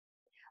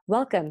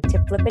Welcome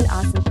to Flippin'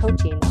 Awesome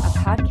Coaching, a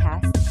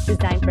podcast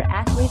designed for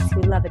athletes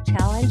who love a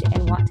challenge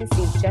and want to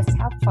see just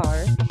how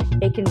far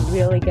they can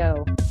really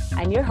go.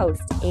 I'm your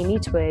host, Amy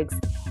Twiggs,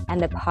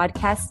 and the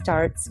podcast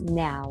starts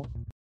now.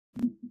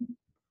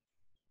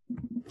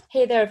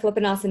 Hey there,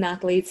 Flippin' Awesome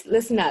athletes.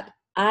 Listen up.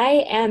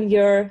 I am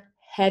your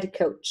head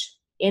coach,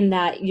 in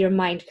that your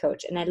mind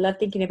coach. And I love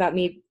thinking about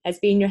me as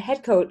being your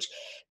head coach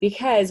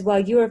because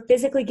while you are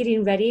physically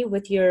getting ready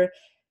with your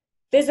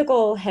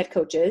physical head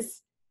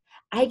coaches,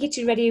 I get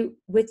you ready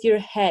with your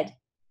head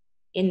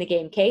in the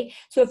game, okay?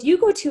 So if you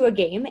go to a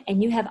game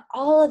and you have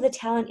all of the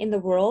talent in the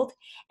world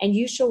and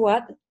you show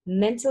up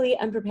mentally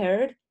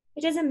unprepared,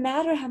 it doesn't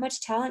matter how much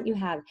talent you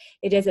have.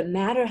 It doesn't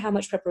matter how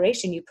much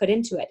preparation you put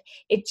into it.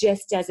 It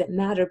just doesn't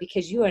matter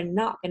because you are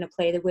not going to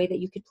play the way that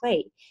you could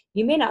play.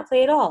 You may not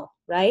play at all,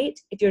 right?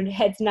 If your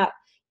head's not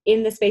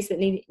in the space that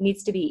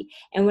needs to be.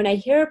 And when I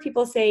hear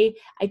people say,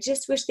 I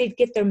just wish they'd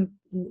get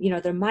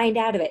their mind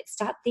out of it,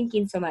 stop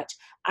thinking so much,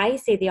 I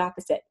say the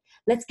opposite.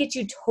 Let's get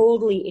you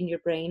totally in your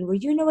brain where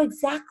you know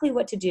exactly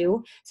what to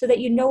do so that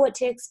you know what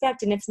to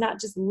expect and it's not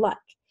just luck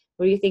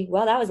where you think,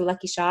 well, that was a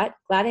lucky shot.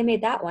 Glad I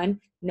made that one.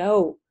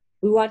 No,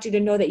 we want you to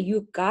know that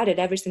you got it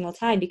every single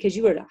time because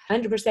you were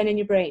 100% in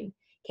your brain,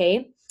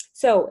 okay?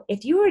 So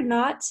if you are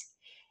not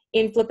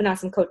in Flippin'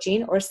 Awesome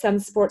Coaching or some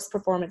sports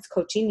performance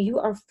coaching, you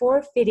are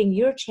forfeiting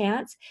your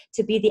chance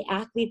to be the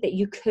athlete that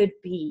you could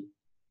be.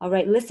 All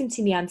right, listen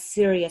to me. I'm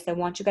serious. I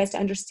want you guys to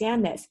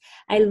understand this.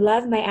 I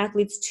love my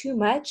athletes too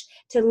much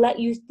to let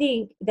you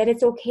think that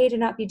it's okay to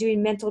not be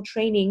doing mental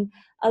training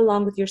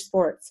along with your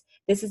sports.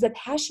 This is a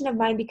passion of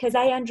mine because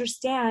I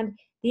understand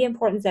the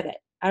importance of it.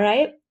 All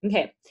right?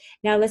 Okay.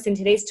 Now listen,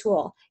 today's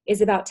tool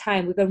is about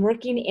time. We've been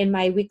working in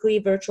my weekly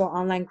virtual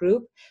online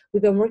group.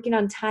 We've been working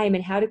on time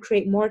and how to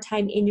create more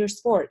time in your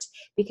sport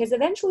because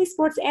eventually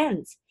sports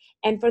ends.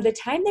 And for the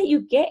time that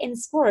you get in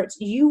sports,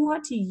 you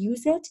want to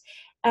use it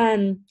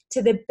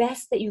to the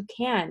best that you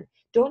can.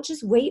 Don't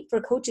just wait for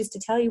coaches to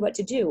tell you what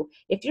to do.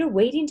 If you're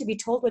waiting to be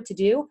told what to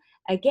do,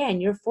 again,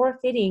 you're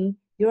forfeiting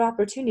your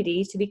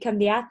opportunity to become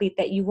the athlete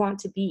that you want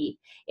to be.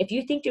 If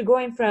you think you're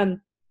going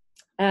from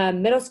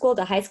middle school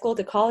to high school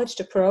to college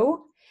to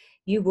pro,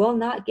 you will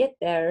not get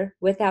there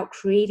without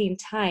creating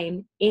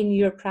time in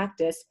your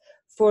practice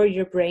for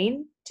your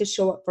brain to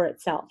show up for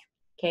itself,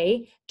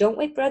 okay? Don't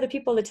wait for other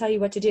people to tell you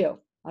what to do,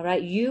 all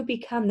right? You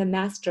become the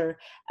master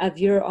of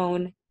your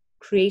own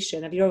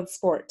creation, of your own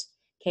sport,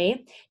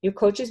 okay? Your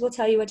coaches will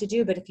tell you what to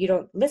do, but if you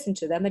don't listen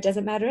to them, it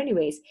doesn't matter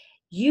anyways.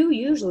 You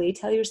usually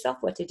tell yourself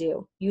what to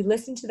do. You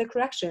listen to the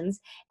corrections,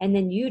 and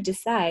then you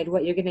decide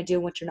what you're going to do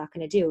and what you're not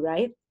going to do,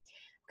 right?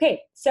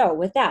 Okay, so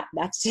with that,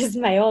 that's just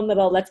my own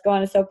little, let's go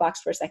on a soapbox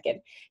for a second.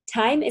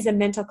 Time is a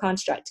mental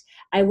construct.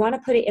 I want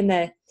to put it in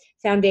the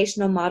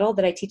foundational model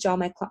that I teach all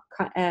my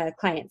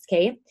clients,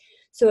 okay?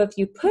 So if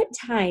you put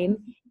time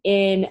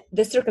in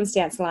the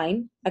circumstance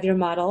line of your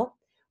model,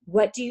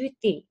 what do you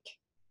think?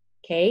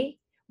 Okay?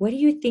 What do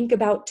you think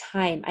about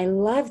time? I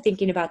love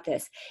thinking about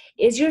this.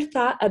 Is your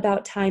thought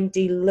about time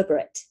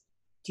deliberate?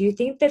 Do you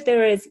think that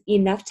there is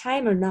enough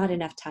time or not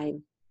enough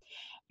time?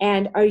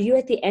 And are you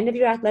at the end of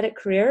your athletic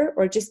career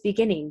or just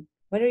beginning?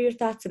 What are your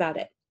thoughts about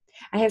it?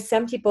 I have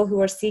some people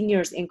who are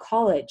seniors in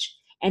college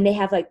and they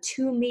have like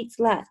 2 meets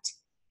left.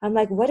 I'm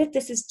like, what if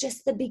this is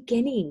just the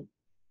beginning?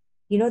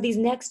 You know, these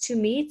next 2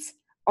 meets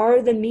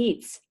are the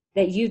meets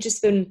that you've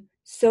just been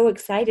so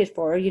excited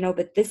for,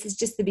 but this is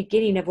just the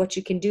beginning of what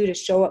you can do to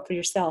show up for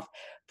yourself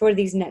for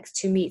these next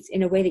 2 meets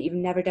in a way that you've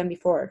never done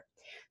before.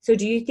 So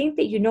do you think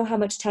that you know how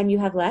much time you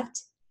have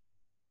left?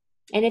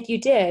 And if you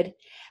did,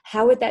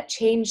 how would that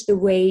change the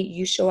way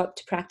you show up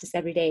to practice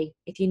every day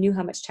if you knew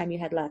how much time you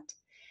had left?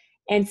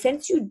 And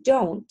since you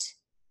don't,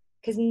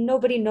 because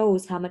nobody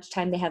knows how much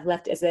time they have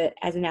left as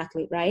an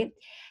athlete, right?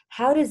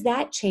 How does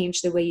that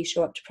change the way you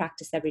show up to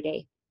practice every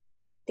day?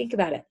 Think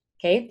about it,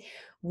 okay?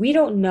 We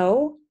don't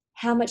know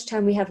how much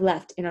time we have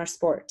left in our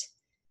sport.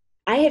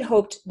 I had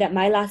hoped that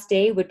my last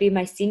day would be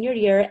my senior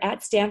year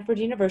at Stanford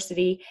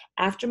University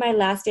after my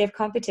last day of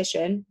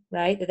competition,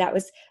 right? That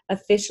was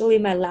officially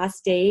my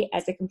last day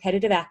as a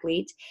competitive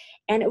athlete.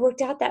 And it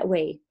worked out that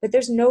way. But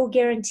there's no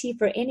guarantee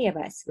for any of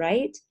us,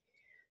 right?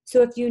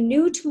 So if you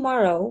knew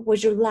tomorrow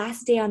was your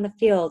last day on the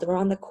field or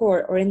on the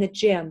court or in the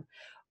gym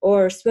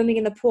or swimming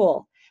in the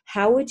pool,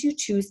 how would you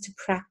choose to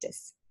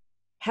practice?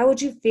 How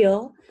would you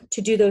feel to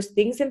do those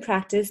things in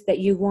practice that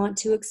you want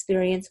to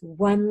experience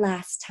one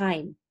last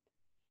time?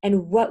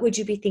 And what would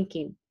you be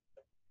thinking?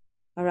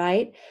 All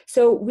right.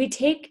 So we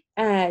take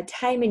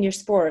time in your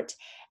sport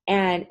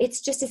and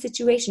it's just a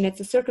situation. It's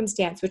a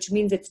circumstance, which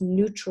means it's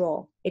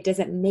neutral. It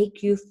doesn't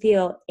make you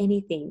feel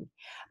anything.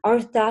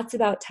 Our thoughts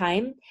about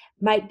time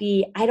might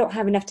be, I don't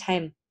have enough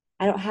time.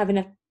 I don't have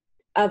enough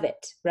of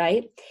it,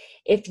 right?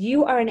 If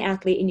you are an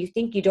athlete and you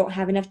think you don't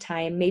have enough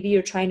time, maybe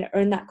you're trying to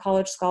earn that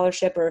college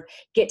scholarship or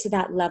get to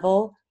that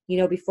level,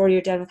 before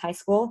you're done with high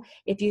school.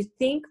 If you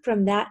think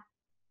from that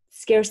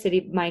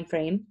scarcity mind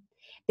frame,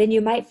 then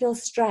you might feel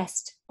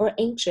stressed or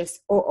anxious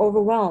or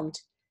overwhelmed.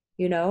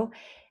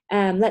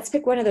 Let's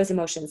pick one of those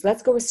emotions.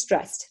 Let's go with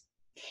stressed.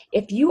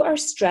 If you are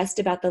stressed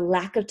about the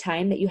lack of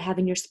time that you have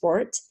in your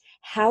sport,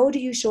 how do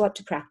you show up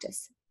to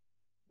practice?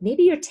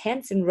 Maybe you're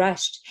tense and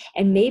rushed,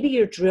 and maybe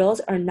your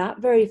drills are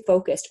not very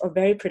focused or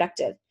very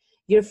productive.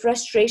 Your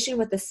frustration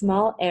with the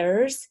small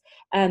errors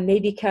may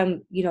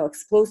become,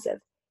 explosive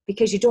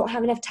because you don't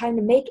have enough time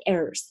to make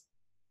errors.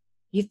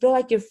 You feel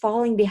like you're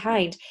falling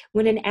behind.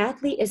 When an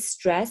athlete is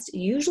stressed,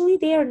 usually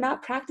they are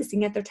not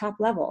practicing at their top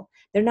level.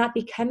 They're not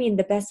becoming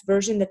the best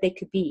version that they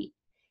could be.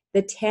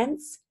 The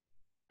tense,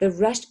 the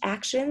rushed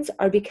actions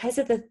are because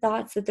of the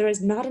thoughts that there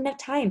is not enough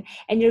time,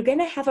 and you're going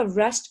to have a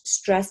rushed,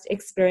 stressed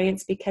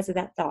experience because of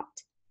that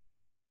thought.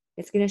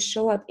 It's going to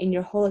show up in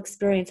your whole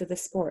experience of the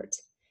sport.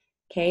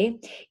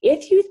 Okay?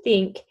 If you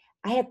think,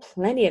 I have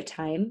plenty of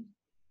time,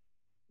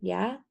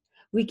 yeah,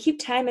 we keep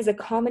time as a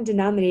common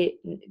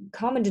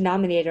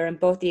denominator in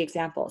both the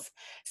examples.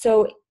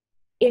 So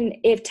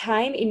if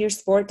time in your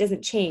sport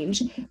doesn't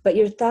change, but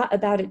your thought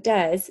about it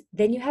does,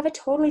 then you have a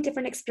totally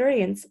different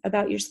experience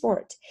about your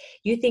sport.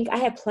 You think, I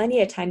have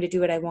plenty of time to do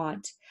what I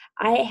want.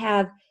 I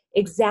have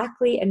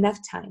exactly enough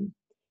time.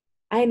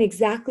 I am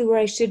exactly where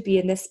I should be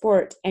in this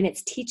sport, and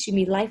it's teaching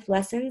me life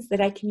lessons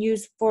that I can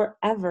use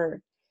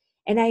forever.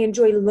 And I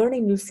enjoy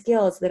learning new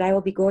skills that I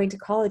will be going to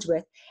college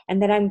with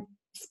and that I'm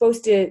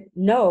supposed to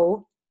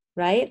know,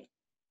 right?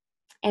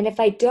 And if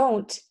I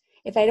don't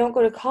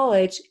go to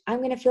college, I'm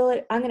going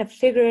to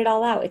figure it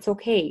all out. It's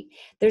okay.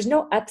 There's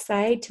no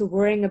upside to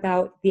worrying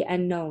about the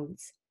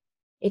unknowns.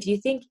 If you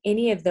think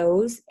any of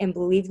those and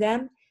believe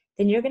them,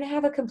 then you're going to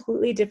have a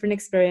completely different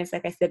experience,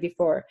 like I said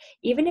before.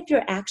 Even if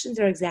your actions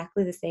are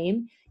exactly the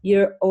same,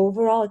 your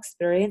overall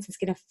experience is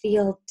going to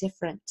feel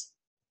different.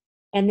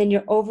 And then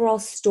your overall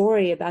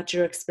story about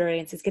your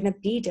experience is going to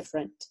be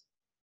different.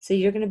 So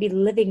you're going to be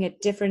living a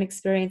different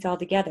experience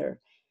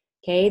altogether.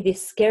 Okay, the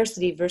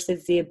scarcity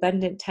versus the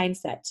abundant time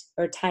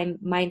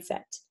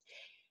mindset.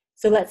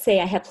 So let's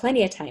say I have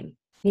plenty of time.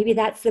 Maybe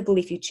that's the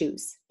belief you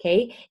choose.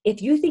 Okay, if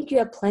you think you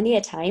have plenty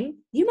of time,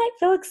 you might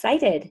feel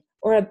excited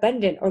or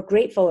abundant or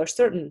grateful or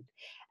certain.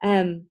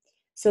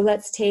 So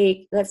let's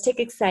take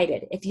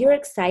excited. If you're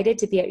excited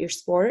to be at your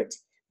sport,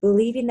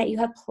 believing that you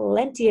have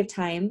plenty of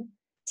time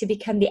to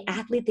become the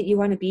athlete that you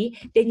want to be,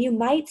 then you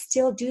might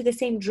still do the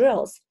same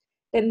drills.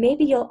 But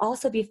maybe you'll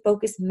also be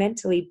focused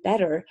mentally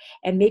better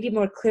and maybe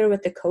more clear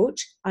with the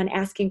coach on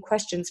asking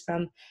questions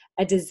from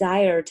a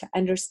desire to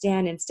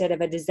understand instead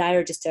of a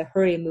desire just to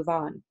hurry and move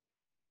on.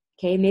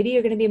 Okay, maybe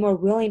you're going to be more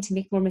willing to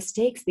make more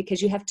mistakes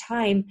because you have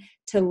time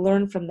to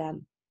learn from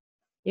them.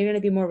 You're going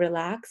to be more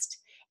relaxed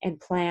and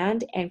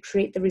planned and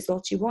create the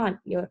results you want.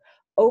 You're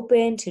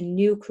open to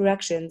new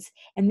corrections,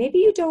 and maybe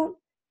you don't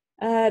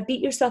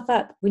beat yourself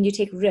up when you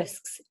take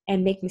risks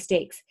and make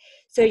mistakes.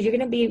 So you're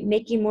going to be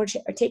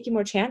taking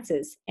more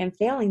chances and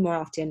failing more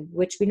often,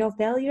 which we know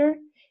failure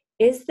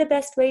is the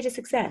best way to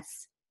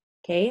success.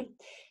 Okay,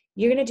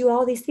 you're going to do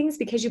all these things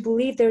because you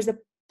believe there's an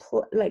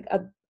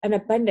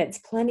abundance,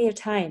 plenty of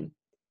time.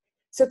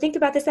 So think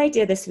about this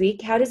idea this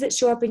week. How does it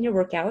show up in your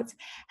workouts?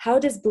 How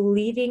does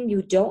believing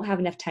you don't have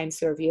enough time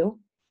serve you?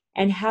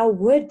 And how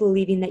would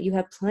believing that you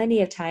have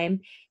plenty of time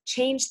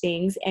change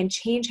things and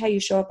change how you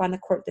show up on the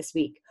court this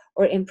week,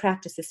 or in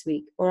practice this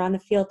week, or on the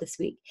field this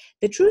week?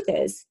 The truth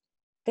is,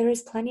 there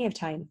is plenty of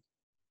time.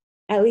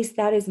 At least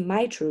that is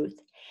my truth.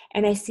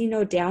 And I see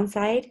no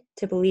downside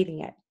to believing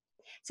it.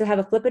 So have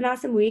a flippin'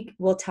 awesome week.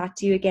 We'll talk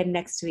to you again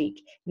next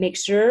week. Make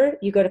sure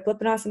you go to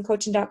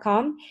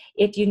flippinawesomecoaching.com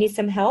if you need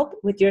some help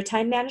with your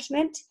time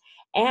management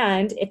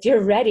and if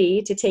you're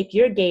ready to take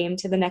your game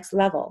to the next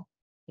level.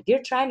 If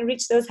you're trying to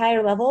reach those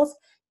higher levels,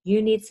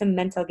 you need some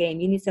mental game.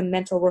 You need some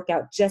mental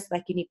workout, just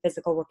like you need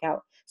physical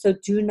workout. So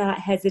do not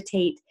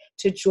hesitate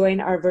to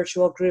join our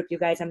virtual group. You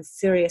guys, I'm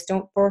serious.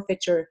 Don't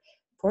forfeiture,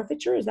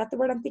 is that the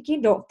word I'm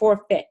thinking? Don't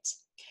forfeit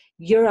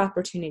your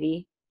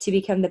opportunity to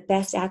become the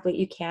best athlete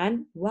you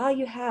can while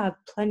you have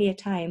plenty of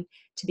time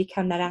to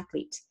become that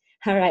athlete.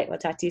 All right, we'll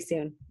talk to you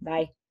soon.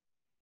 Bye.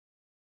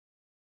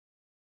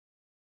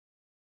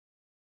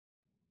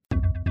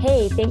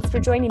 Hey, thanks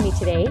for joining me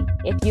today.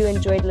 If you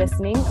enjoyed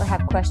listening or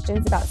have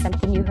questions about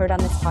something you heard on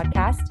this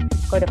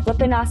podcast, go to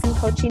Flippin' Awesome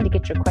Coaching to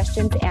get your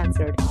questions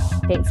answered.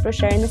 Thanks for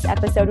sharing this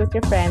episode with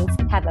your friends.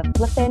 Have a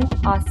flippin'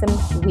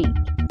 awesome week.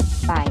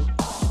 Bye.